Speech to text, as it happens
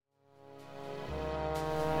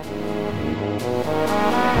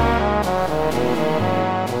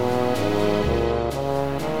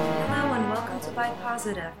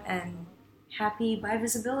positive, and happy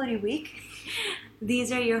Bivisibility Week.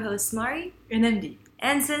 These are your hosts, Mari. And MD.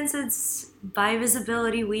 And since it's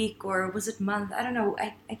Bivisibility Week, or was it month? I don't know.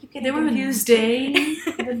 I keep getting There were confused. day,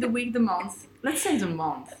 the week, the month. Let's say the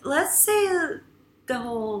month. Let's say the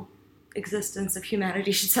whole existence of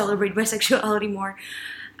humanity should celebrate bisexuality more.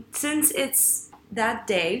 Since it's that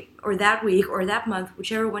day, or that week, or that month,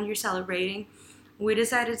 whichever one you're celebrating, we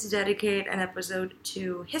decided to dedicate an episode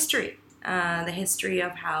to history. The history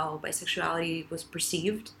of how bisexuality was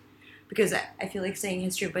perceived. Because I feel like saying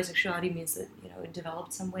history of bisexuality means that, it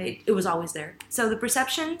developed some way. It was always there. So the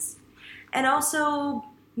perceptions, and also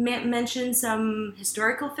mention some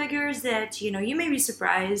historical figures that, you may be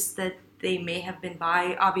surprised that they may have been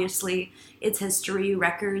bi. Obviously, it's history,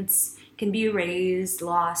 records can be erased,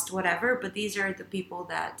 lost, whatever, but these are the people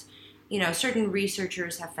that, certain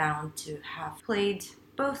researchers have found to have played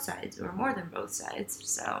both sides, or more than both sides,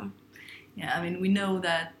 so... Yeah, I mean, we know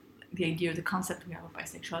that the idea, the concept we have of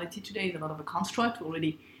bisexuality today is a lot of a construct. We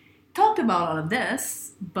already talked about all of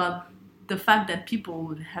this, but the fact that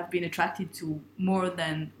people have been attracted to more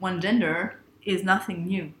than one gender is nothing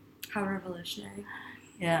new. How revolutionary.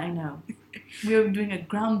 Yeah, I know. We're doing a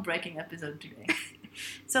groundbreaking episode today.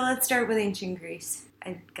 So let's start with ancient Greece.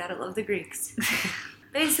 I gotta love the Greeks.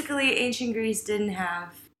 Basically, ancient Greece didn't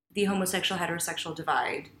have the homosexual-heterosexual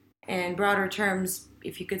divide. In broader terms,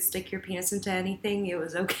 if you could stick your penis into anything, it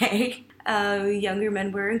was okay. Younger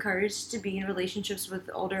men were encouraged to be in relationships with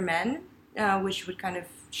older men, which would kind of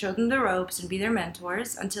show them the ropes and be their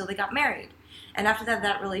mentors until they got married. And after that,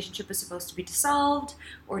 that relationship was supposed to be dissolved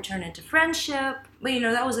or turn into friendship. But,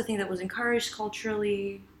 that was a thing that was encouraged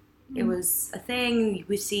culturally. It was a thing.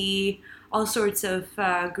 We see all sorts of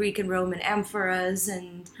Greek and Roman amphoras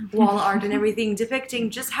and wall art and everything depicting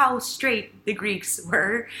just how straight the Greeks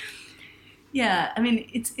were. Yeah, I mean,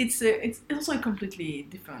 it's also a completely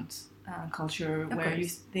different culture where you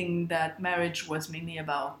think that marriage was mainly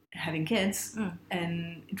about having kids,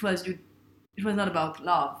 and it was not about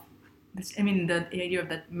love. I mean, the idea of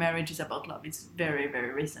that marriage is about love is very,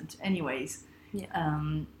 very recent, anyways. Yeah.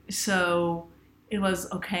 So it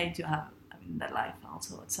was okay to have that life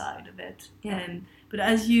also outside of it. Yeah. But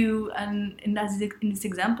as in this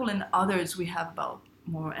example and others we have about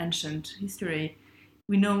more ancient history,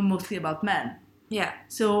 we know mostly about men. Yeah.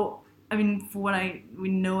 So, I mean, for what we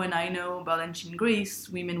know and I know about ancient Greece,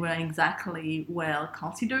 women weren't exactly well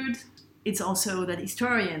considered. It's also that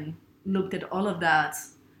historians looked at all of that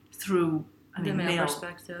through the male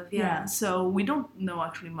perspective. Yeah. So we don't know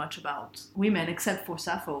actually much about women except for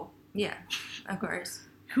Sappho. Yeah, of course.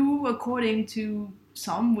 Who, according to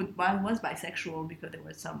some, was bisexual because there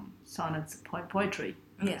were some sonnets, poetry.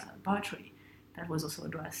 Yeah. Poetry that was also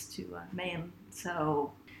addressed to men.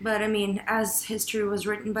 So... But, I mean, as history was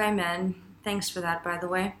written by men, thanks for that, by the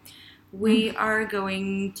way, we are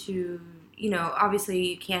going to,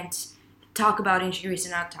 obviously you can't talk about ancient Greece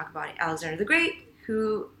and not talk about Alexander the Great,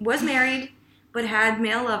 who was married but had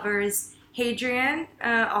male lovers. Hadrian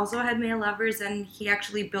also had male lovers, and he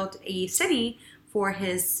actually built a city for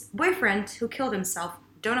his boyfriend who killed himself.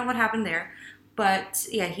 Don't know what happened there. But,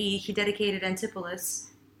 yeah, he dedicated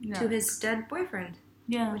Antipolis to his dead boyfriend.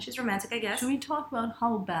 Yeah. Which is romantic, I guess. Should we talk about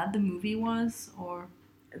how bad the movie was? Or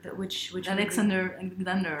which Alexander.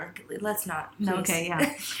 Let's not. Please. No, okay,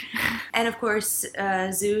 yeah. And, of course,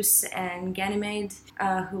 Zeus and Ganymede,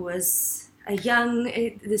 who was...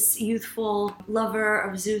 this youthful lover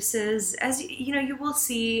of Zeus's. As you will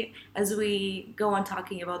see as we go on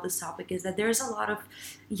talking about this topic, is that there's a lot of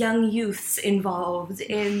young youths involved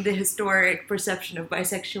in the historic perception of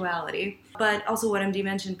bisexuality. But also what MD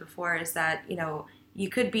mentioned before is that, you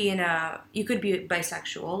could be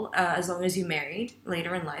bisexual as long as you married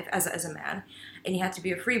later in life as a man, and you had to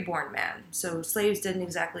be a freeborn man. So slaves didn't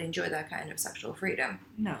exactly enjoy that kind of sexual freedom.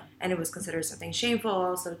 No. And it was considered something shameful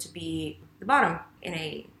also to be the bottom in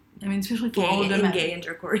especially for older men. Gay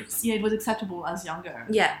intercourse. Yeah, it was acceptable as younger.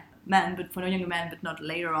 Yeah. Men, but for younger men, but not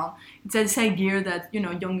later on. It's this idea that,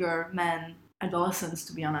 younger men, adolescents,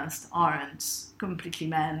 to be honest, aren't completely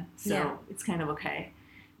men. So It's kind of okay.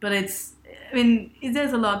 But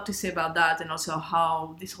there's a lot to say about that, and also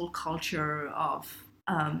how this whole culture of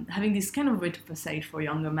having this kind of rite of passage for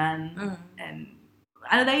younger men, and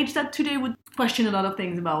at an age that today would question a lot of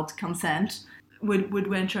things about consent, would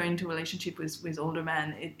venture into a relationship with older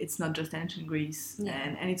men. It's not just ancient Greece,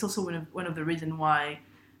 and it's also one of the reasons why,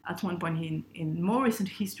 at one point in more recent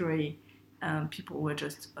history, people were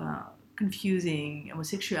just confusing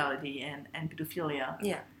homosexuality and pedophilia.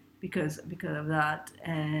 Yeah. Because of that,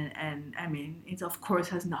 and I mean, it of course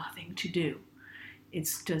has nothing to do.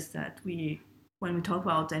 It's just that we when we talk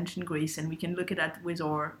about ancient Greece, and we can look at that with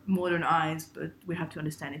our modern eyes, but we have to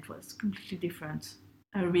understand it was completely different.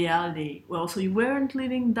 A reality. Well, so you weren't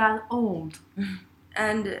living that old.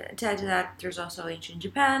 And to add to that, there's also ancient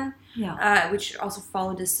Japan, which also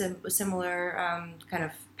followed a similar kind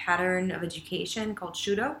of pattern of education called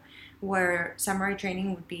Shudo, where samurai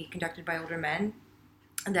training would be conducted by older men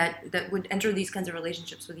that would enter these kinds of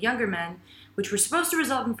relationships with younger men, which were supposed to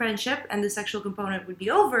result in friendship, and the sexual component would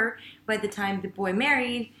be over by the time the boy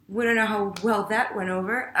married. We don't know how well that went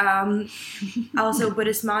over. Also,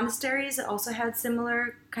 Buddhist monasteries also had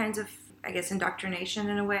similar kinds of, I guess, indoctrination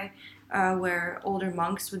in a way, where older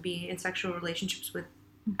monks would be in sexual relationships with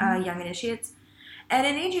young initiates. And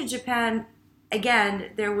in ancient Japan,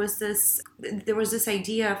 again, there was this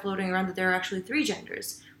idea floating around that there are actually three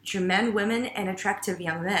genders, which are men, women, and attractive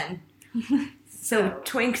young men. So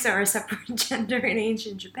twinks are a separate gender in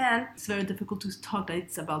ancient Japan. It's very difficult to talk that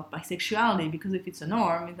it's about bisexuality, because if it's a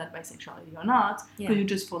norm, is that bisexuality or not? Because you're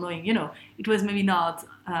just following, it was maybe not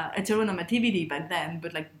heteronormativity back then,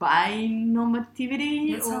 but like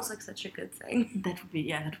binormativity. That sounds like such a good thing. That would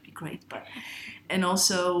be great. And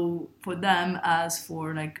also for them, as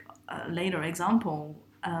for like a later example,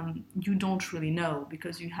 you don't really know,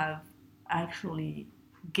 because you have actually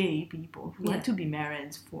gay people who had to be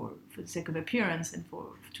married for the sake of appearance and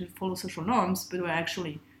to follow social norms, but were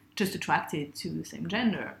actually just attracted to the same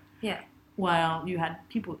gender. Yeah. While you had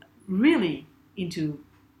people really into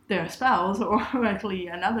their spouse, or actually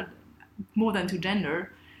another more than two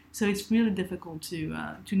gender. So it's really difficult to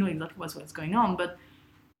know exactly what's going on. But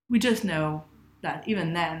we just know that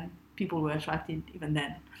even then, people were attracted even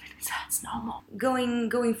then. That's normal.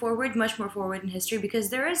 Going forward, much more forward in history, because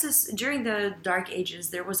there is this, during the Dark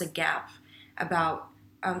Ages, there was a gap about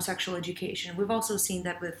sexual education. We've also seen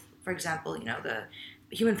that with, for example, the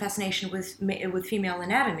human fascination with female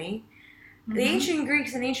anatomy. Mm-hmm. The ancient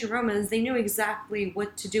Greeks and ancient Romans, they knew exactly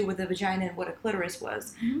what to do with a vagina and what a clitoris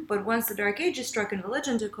was. Mm-hmm. But once the Dark Ages struck and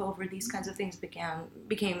religion took over, these kinds of things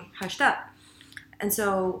became hushed up. And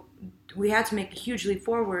so we had to make a huge leap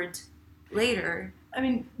forward later. I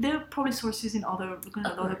mean, there are probably sources in other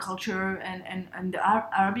culture and the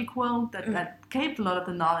Arabic world that kept a lot of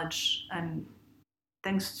the knowledge, and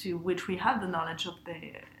thanks to which we have the knowledge of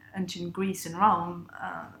the ancient Greece and Rome,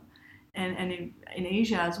 and in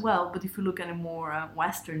Asia as well. But if you look at a more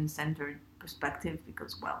Western-centered perspective,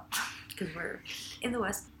 because we're in the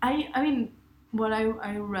West. I mean, what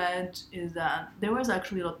I read is that there was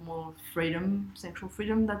actually a lot more freedom, sexual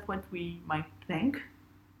freedom, than what we might think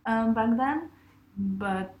back then.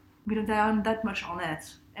 But we don't have that much on it.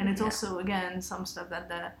 And it's also, again, some stuff that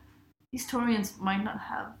the historians might not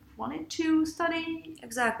have wanted to study.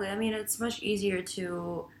 Exactly. I mean, it's much easier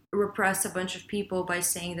to repress a bunch of people by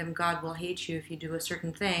saying them God will hate you if you do a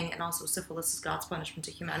certain thing, and also syphilis is God's punishment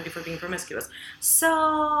to humanity for being promiscuous.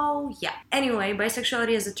 So, yeah. Anyway,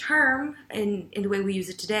 bisexuality as a term, in the way we use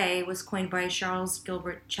it today, was coined by Charles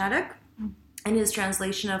Gilbert Chaddock in his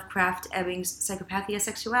translation of Krafft Ebing's Psychopathia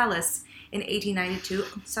Sexualis in 1892.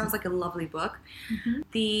 Sounds like a lovely book. Mm-hmm.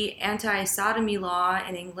 The anti-sodomy law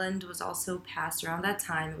in England was also passed around that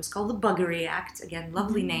time. It was called the Buggery Act. Again,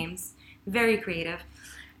 lovely names. Very creative.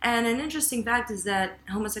 And an interesting fact is that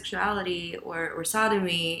homosexuality or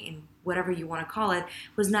sodomy, in whatever you want to call it,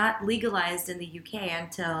 was not legalized in the UK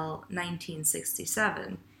until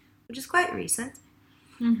 1967, which is quite recent.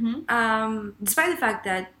 Mm-hmm. Despite the fact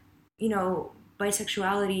that,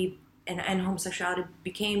 bisexuality and homosexuality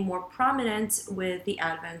became more prominent with the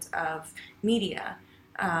advent of media,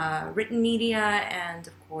 written media, and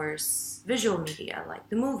of course visual media like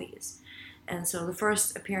the movies. And so the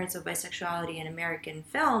first appearance of bisexuality in American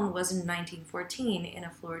film was in 1914 in A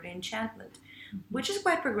Florida Enchantment, which is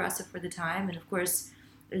quite progressive for the time. And of course,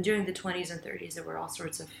 during the 20s and 30s, there were all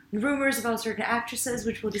sorts of rumors about certain actresses,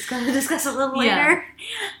 which we'll discuss a little later.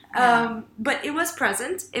 But it was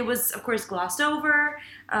present. It was, of course, glossed over.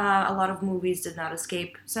 A lot of movies did not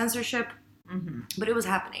escape censorship, but it was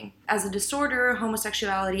happening. As a disorder,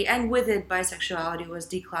 homosexuality, and with it, bisexuality, was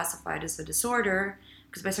declassified as a disorder,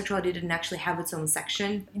 because bisexuality didn't actually have its own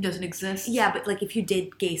section. It doesn't exist. Yeah, but like if you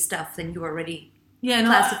did gay stuff, then you were already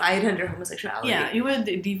classified under homosexuality. Yeah, you were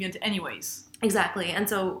deviant anyways. Exactly. And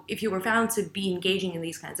so if you were found to be engaging in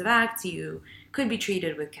these kinds of acts, you could be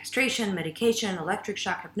treated with castration, medication, electric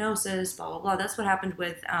shock hypnosis, blah, blah, blah. That's what happened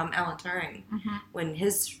with Alan Turing. Mm-hmm. When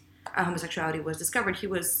his homosexuality was discovered, he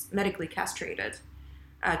was medically castrated,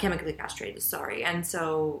 chemically castrated, sorry. And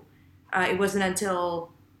so it wasn't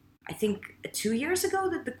until, I think, 2 years ago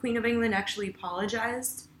that the Queen of England actually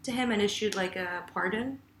apologized to him and issued like a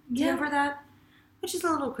pardon to him for that, which is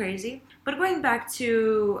a little crazy. But going back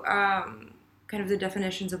to kind of the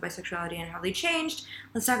definitions of bisexuality and how they changed,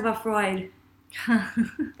 let's talk about Freud.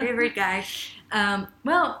 Favorite guy.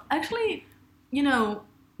 Well, actually,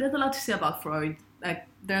 there's a lot to say about Freud. Like,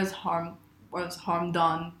 was harm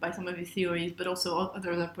done by some of his theories, but also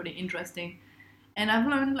others are pretty interesting. And I've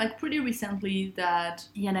learned, like, pretty recently that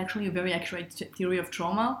he had actually a very accurate theory of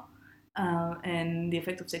trauma and the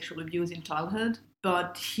effect of sexual abuse in childhood.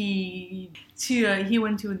 But he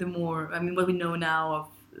went to the more, what we know now of,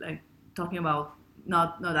 like, talking about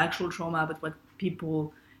not actual trauma, but what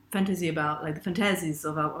people fantasy about, like the fantasies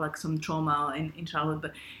of like some trauma in childhood.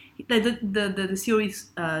 But the theory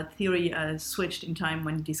switched in time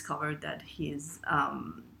when he discovered that his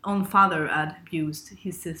own father had abused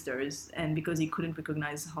his sisters, and because he couldn't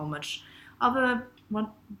recognize how much of a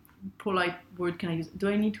what polite word can I use? Do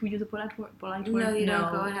I need to use a polite word? No, you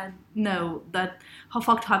don't. Go ahead. No, that how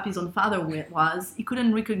fucked up his own father was. He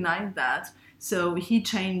couldn't recognize that, so he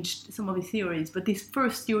changed some of his theories. But this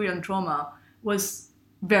first theory on trauma was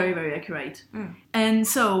very, very accurate. And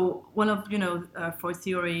so one of Freud's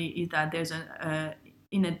theory is that there's an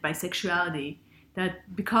innate bisexuality, that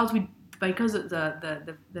because the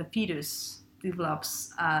fetus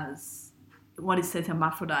develops as what is said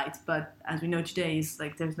hermaphrodite, but as we know today is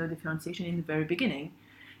like there's no differentiation in the very beginning,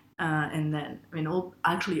 and then all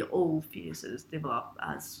fetuses develop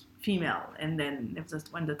as female, and then it's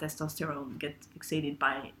just when the testosterone gets fixated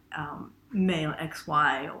by male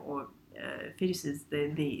XY or fetuses, the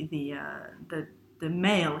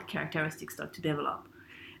male characteristics start to develop.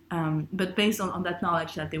 But based on that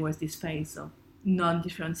knowledge that there was this phase of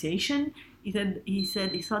non-differentiation,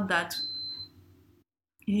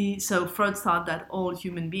 Freud thought that all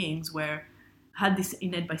human beings had this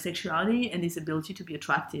innate bisexuality and this ability to be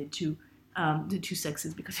attracted to the two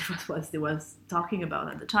sexes, because it was what they was talking about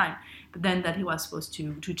at the time. But then that he was supposed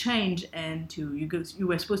to change, and you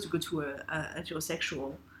were supposed to go to a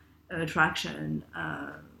heterosexual attraction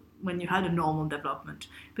when you had a normal development.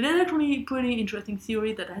 But that's actually a pretty interesting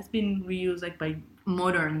theory that has been reused like by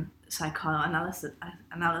modern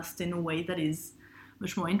psychoanalysts in a way that is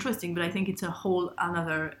much more interesting. But I think it's a whole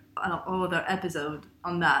other episode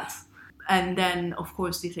on that. And then, of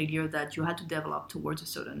course, this idea that you had to develop towards a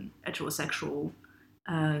certain heterosexual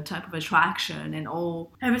type of attraction, and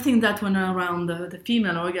everything that went around the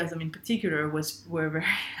female orgasm in particular were very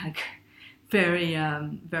very,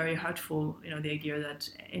 very hurtful. The idea that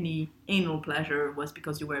any anal pleasure was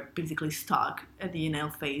because you were basically stuck at the anal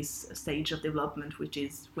phase stage of development, which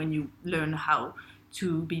is when you learn how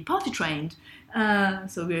to be potty trained.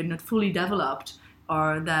 So we're not fully developed,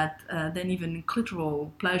 or that then even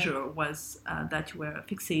clitoral pleasure was that you were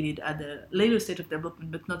fixated at the later stage of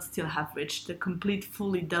development, but not still have reached the complete,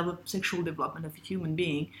 fully developed sexual development of a human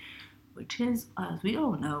being, which is, as we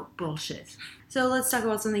all know, bullshit. So let's talk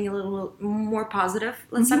about something a little more positive.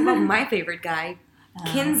 Let's talk about my favorite guy,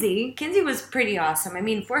 Kinsey. Kinsey was pretty awesome.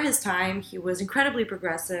 For his time, he was incredibly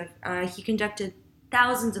progressive. He conducted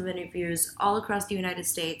thousands of interviews all across the United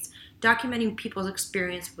States, documenting people's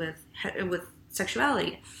experience with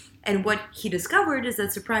sexuality. And what he discovered is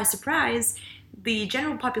that, surprise, surprise, the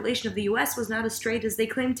general population of the U.S. was not as straight as they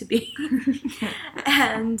claimed to be.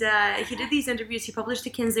 And he did these interviews. He published the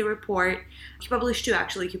Kinsey Report. He published two,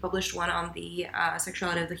 actually. He published one on the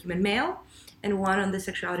sexuality of the human male and one on the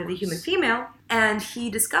sexuality of the human female. And he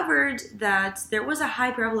discovered that there was a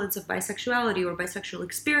high prevalence of bisexuality or bisexual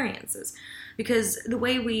experiences. Because the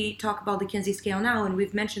way we talk about the Kinsey scale now, and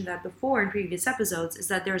we've mentioned that before in previous episodes, is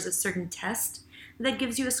that there's a certain test that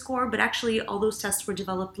gives you a score, but actually all those tests were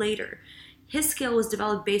developed later. His scale was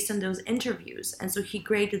developed based on those interviews, and so he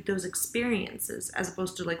graded those experiences as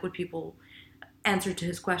opposed to like what people answered to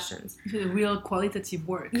his questions. Real qualitative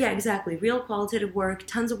work. Yeah, exactly. Real qualitative work.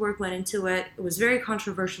 Tons of work went into it. It was very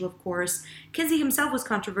controversial, of course. Kinsey himself was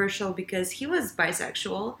controversial because he was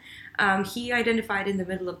bisexual. He identified in the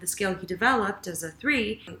middle of the scale he developed as a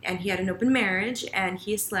 3, and he had an open marriage, and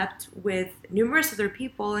he slept with numerous other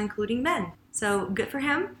people, including men. So good for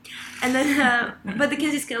him. And then, but the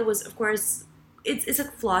Kinsey scale was, of course, it's a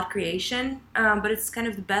flawed creation, but it's kind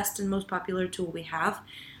of the best and most popular tool we have.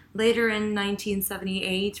 Later in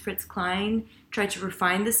 1978, Fritz Klein tried to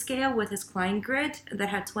refine the scale with his Klein grid that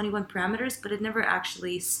had 21 parameters, but it never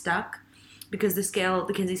actually stuck because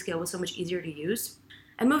the Kinsey scale was so much easier to use.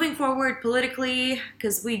 And moving forward politically,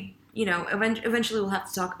 because we, eventually we'll have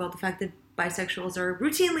to talk about the fact that bisexuals are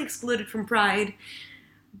routinely excluded from Pride,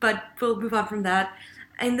 but we'll move on from that.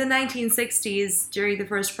 In the 1960s, during the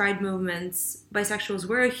first Pride movements, bisexuals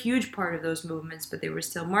were a huge part of those movements, but they were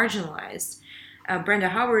still marginalized. Brenda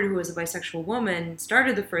Howard, who was a bisexual woman,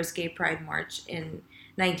 started the first gay pride march in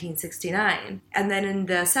 1969. And then in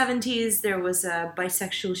the 70s, there was a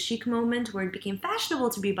bisexual chic moment where it became fashionable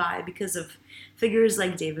to be bi because of figures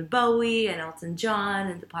like David Bowie and Elton John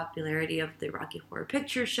and the popularity of the Rocky Horror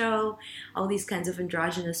Picture Show, all these kinds of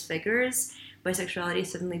androgynous figures. Bisexuality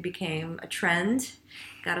suddenly became a trend.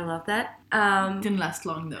 Gotta love that. Didn't last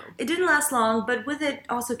long, though. It didn't last long, but with it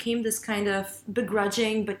also came this kind of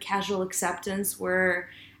begrudging but casual acceptance where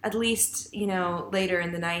at least, later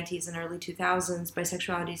in the 90s and early 2000s,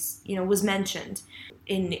 bisexuality, was mentioned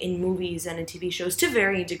in movies and in TV shows to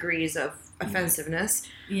varying degrees of offensiveness.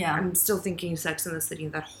 Yeah. I'm still thinking Sex and the City,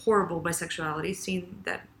 that horrible bisexuality scene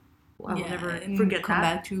that I'll never forget. Come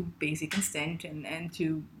back to Basic Instinct and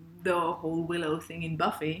to the whole Willow thing in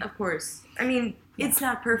Buffy. Of course. I mean, it's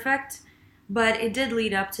not perfect, but it did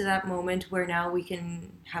lead up to that moment where now we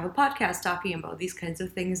can have a podcast talking about these kinds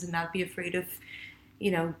of things and not be afraid of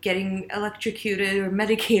getting electrocuted or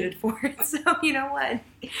medicated for it. So, you know what?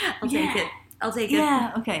 I'll take it.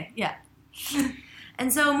 Yeah, okay, yeah.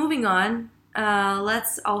 And so, moving on,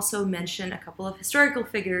 let's also mention a couple of historical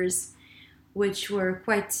figures which were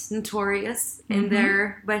quite notorious in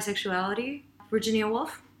their bisexuality. Virginia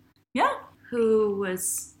Woolf. Yeah. Who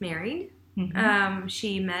was married.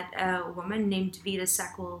 She met a woman named Vita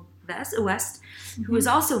Sackville West, who was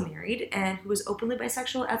also married and who was openly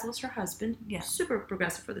bisexual, as was her husband. Yeah. Super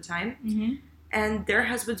progressive for the time. And their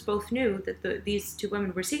husbands both knew that these two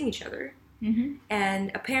women were seeing each other.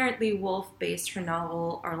 And apparently Woolf based her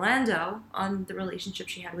novel Orlando on the relationship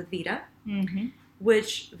she had with Vita,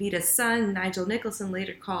 which Vita's son, Nigel Nicholson,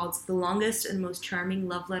 later called the longest and most charming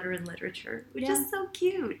love letter in literature, which is so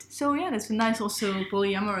cute. So, that's a nice also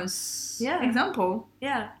polyamorous example.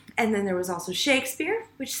 Yeah. And then there was also Shakespeare,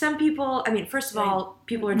 which some people, first of all,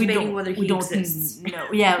 people are debating whether he exists. No,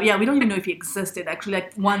 we don't even know if he existed, actually,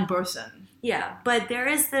 like one person. Yeah, but there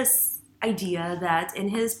is this idea that in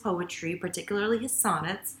his poetry, particularly his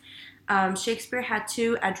sonnets, Shakespeare had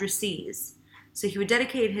two addressees. So he would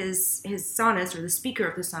dedicate his sonnets, or the speaker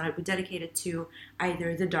of the sonnet would dedicate it to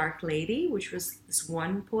either the Dark Lady, which was this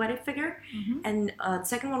one poetic figure, and the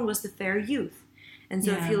second one was the Fair Youth. And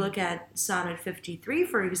so if you look at Sonnet 53,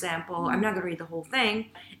 for example, I'm not going to read the whole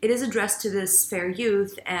thing, it is addressed to this fair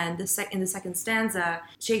youth, and in the second stanza,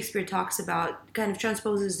 Shakespeare talks about, kind of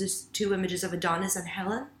transposes these two images of Adonis and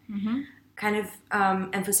Helen, kind of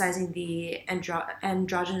emphasizing the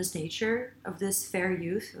androgynous nature of this fair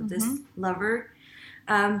youth, of this lover.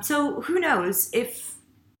 So who knows, if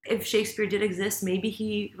Shakespeare did exist, maybe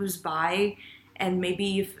he was bi. And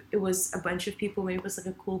maybe if it was a bunch of people, maybe it was like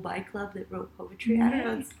a cool bi club that wrote poetry. I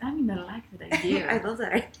don't know. I like that idea. I love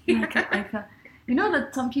that idea. You know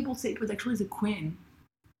that some people say it was actually the Queen.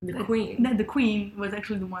 The Queen? No, the Queen was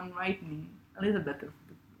actually the one writing. Elizabeth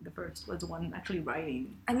the First was the one actually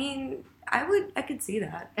writing. I could see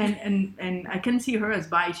that. And I can see her as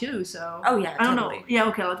bi too, so... Oh, yeah, I don't totally. know. Yeah,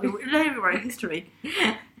 okay, let me write history.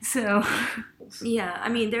 So... Yeah,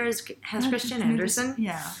 there is Hans Christian Andersen.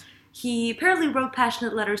 Yeah. He apparently wrote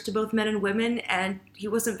passionate letters to both men and women, and he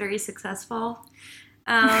wasn't very successful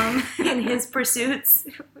in his pursuits,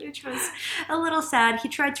 which was a little sad. He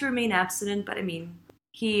tried to remain abstinent, but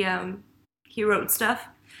he wrote stuff.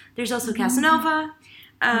 There's also Casanova,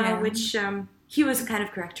 which he was kind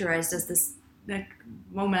of characterized as this like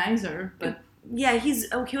womanizer, but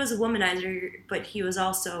he was a womanizer, but he was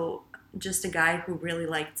also just a guy who really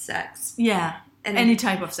liked sex. Yeah. And any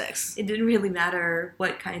type of sex. It didn't really matter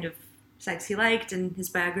what kind of sex he liked, and his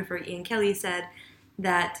biographer Ian Kelly said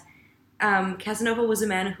that Casanova was a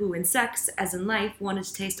man who, in sex, as in life, wanted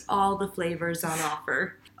to taste all the flavors on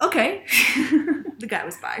offer. Okay. The guy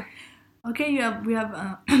was bi. Okay, we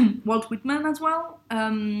have Walt Whitman as well.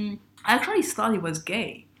 I actually thought he was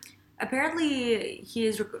gay. Apparently, he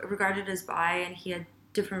is regarded as bi, and he had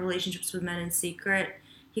different relationships with men in secret.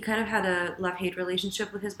 He kind of had a love-hate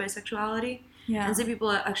relationship with his bisexuality. Yeah. And some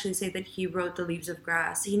people actually say that he wrote The Leaves of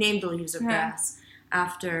Grass. He named The Leaves of Grass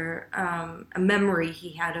after a memory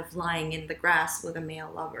he had of lying in the grass with a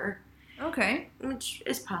male lover. Okay. Which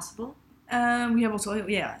is possible. We have also,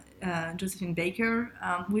 Josephine Baker,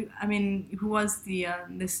 who was the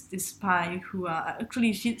this spy who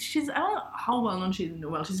actually she's I don't know how well known she is in the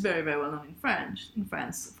world. She's very, very well known in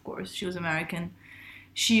France, of course. She was American.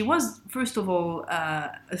 She was, first of all,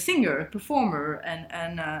 a singer, a performer,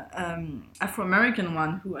 and Afro-American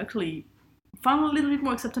one who actually found a little bit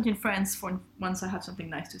more acceptance in France for once I have something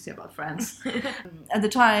nice to say about France at the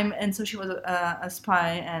time. And so she was a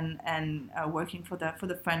spy and working for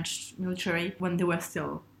the French military when they were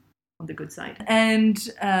still on the good side. And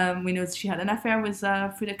we know that she had an affair with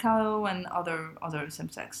Frida Kahlo and other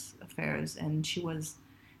same-sex affairs. And she was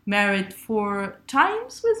married 4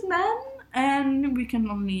 times with men, and we can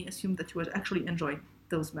only assume that she was actually enjoying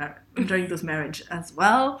those marriage as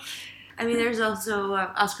well. I mean, there's also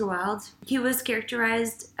Oscar Wilde. He was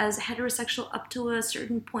characterized as heterosexual up to a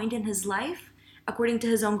certain point in his life, according to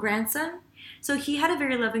his own grandson. So he had a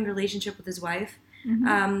very loving relationship with his wife.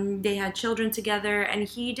 Mm-hmm. They had children together, and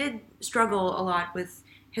he did struggle a lot with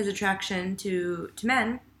his attraction to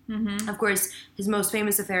men. Mm-hmm. Of course, his most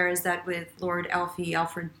famous affair is that with Lord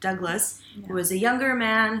Alfred Douglas, who was a younger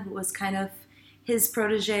man, who was kind of his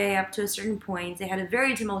protege up to a certain point. They had a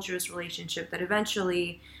very tumultuous relationship that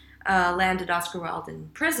eventually landed Oscar Wilde in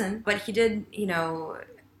prison. But he did,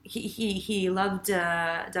 he loved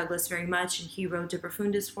Douglas very much, and he wrote De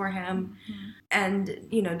Profundis for him. Mm-hmm. And,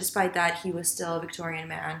 despite that, he was still a Victorian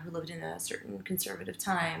man who lived in a certain conservative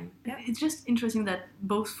time. Yeah. It's just interesting that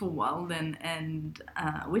both for Wilde and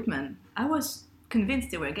Whitman, I was convinced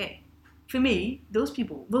they were gay. For me, those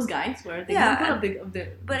guys were the example of the...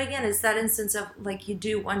 But again, it's that instance of, like, you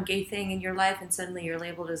do one gay thing in your life and suddenly you're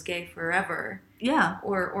labeled as gay forever. Yeah.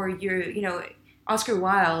 Or you're, Oscar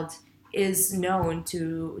Wilde is known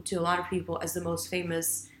to a lot of people as the most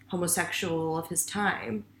famous homosexual of his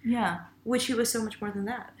time. Yeah. Which he was so much more than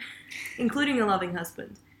that, including a loving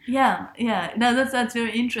husband. Yeah. Now that's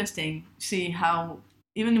very interesting. See how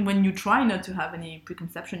even when you try not to have any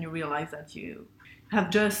preconception, you realize that you have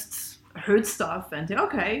just heard stuff and say,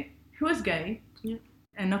 okay, he was gay. Yeah.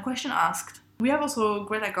 And no question asked. We have also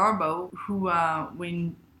Greta Garbo, who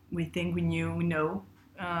we think we know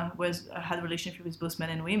had a relationship with both men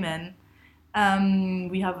and women.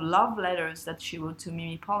 We have love letters that she wrote to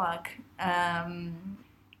Mimi Pollack.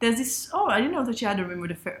 There's this. Oh, I didn't know that she had a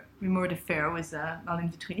rumored affair with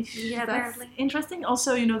Marlene Dietrich. Yeah, that's apparently. Interesting.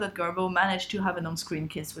 Also, that Garbo managed to have an on-screen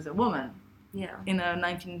kiss with a woman. Yeah. In a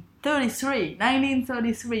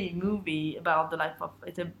 1933 movie about the life of,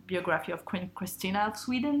 it's a biography of Queen Christina of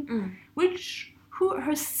Sweden, who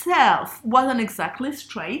herself wasn't exactly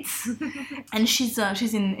straight, and she's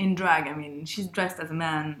in drag. I mean, she's dressed as a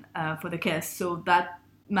man for the kiss, so that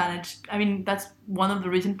managed. I mean, that's one of the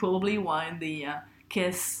reasons probably why the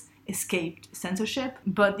kiss escaped censorship.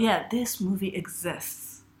 But yeah, this movie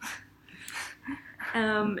exists.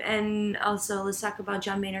 And also, let's talk about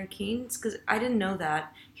John Maynard Keynes, because I didn't know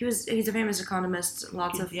that. He's a famous economist.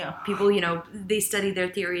 Lots of people, they studied their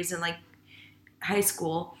theories in, like, high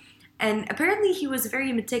school. And apparently he was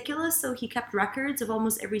very meticulous, so he kept records of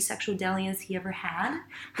almost every sexual dalliance he ever had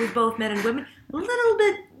with both men and women. A little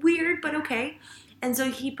bit weird, but okay. And so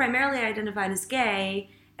he primarily identified as gay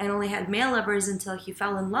and only had male lovers until he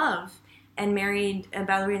fell in love and married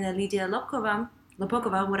ballerina Lydia Lopkova,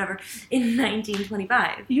 whatever, in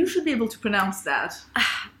 1925. You should be able to pronounce that.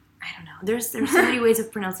 I don't know. There's so many ways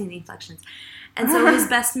of pronouncing the inflections. And so his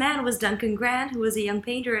best man was Duncan Grant, who was a young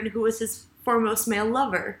painter and who was his foremost male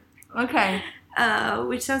lover. Okay.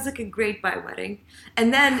 Which sounds like a great bi wedding.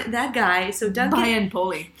 And then that guy, Bi and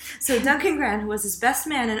poly. So Duncan Grant, who was his best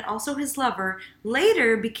man and also his lover,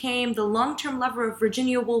 later became the long-term lover of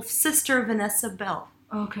Virginia Woolf's sister, Vanessa Bell.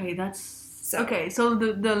 Okay, so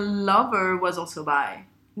the lover was also bi.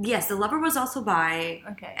 Yes, the lover was also bi.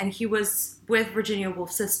 Okay. And he was with Virginia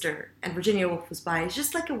Woolf's sister, and Virginia Woolf was bi. It's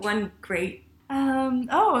just like a one great...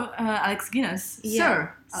 Alex Guinness.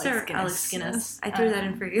 Yeah. Sir Alex Guinness. I threw that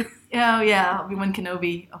in for you. Yeah, Obi-Wan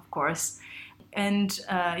Kenobi, of course. And,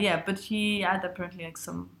 but he had apparently, like,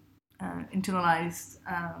 some internalized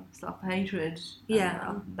self-hatred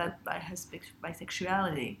that by his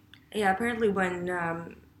bisexuality. Yeah, apparently when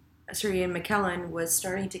Sir Ian McKellen was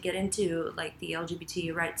starting to get into, like, the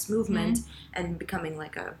LGBT rights movement and becoming,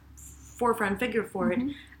 like, a forefront figure for it,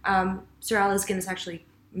 Sir Alex Guinness actually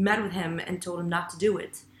met with him and told him not to do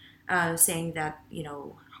it, saying that,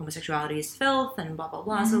 homosexuality is filth and blah, blah,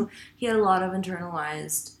 blah. So he had a lot of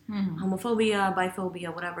internalized homophobia,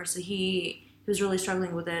 biphobia, whatever. So he was really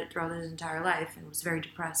struggling with it throughout his entire life and was very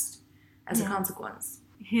depressed as a consequence.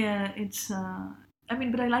 Yeah, it's... but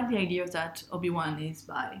I like the idea that Obi-Wan is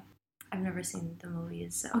bi. I've never seen the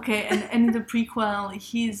movies, so... Okay, and in the prequel,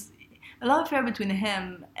 a love affair between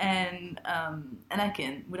him and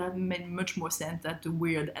Anakin would have made much more sense than the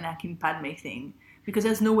weird Anakin-Padme thing. Because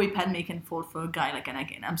there's no way Padme can fall for a guy like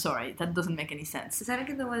Anakin. I'm sorry, that doesn't make any sense. Is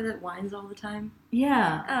Anakin the one that whines all the time?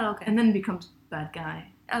 Yeah. Oh, okay. And then becomes bad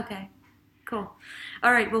guy. Okay. Cool.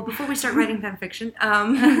 All right, well, before we start writing fan fiction,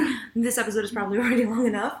 this episode is probably already long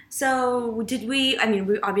enough. So we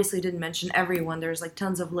obviously didn't mention everyone. There's, like,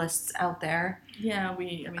 tons of lists out there. Yeah,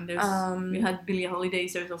 we had Billie Holiday.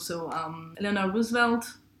 There's also Eleanor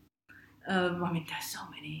Roosevelt. There's so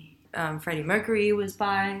many. Freddie Mercury was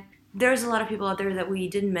bi. there's a lot of people out there that we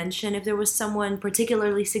didn't mention. If there was someone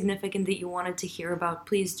particularly significant that you wanted to hear about,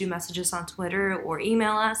 please do message us on Twitter or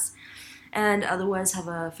email us. And otherwise, have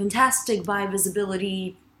a fantastic bi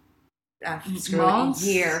visibility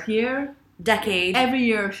year, decade. Every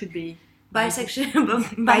year should be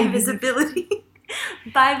bisexual, bi visibility,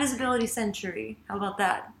 bi visibility century. How about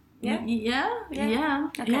that? Yeah.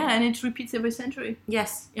 Okay. Yeah, and it repeats every century.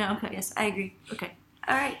 Yes. Yeah. Okay. Yes, I agree. Okay.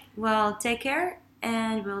 All right. Well, take care,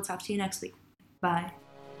 and we'll talk to you next week. Bye.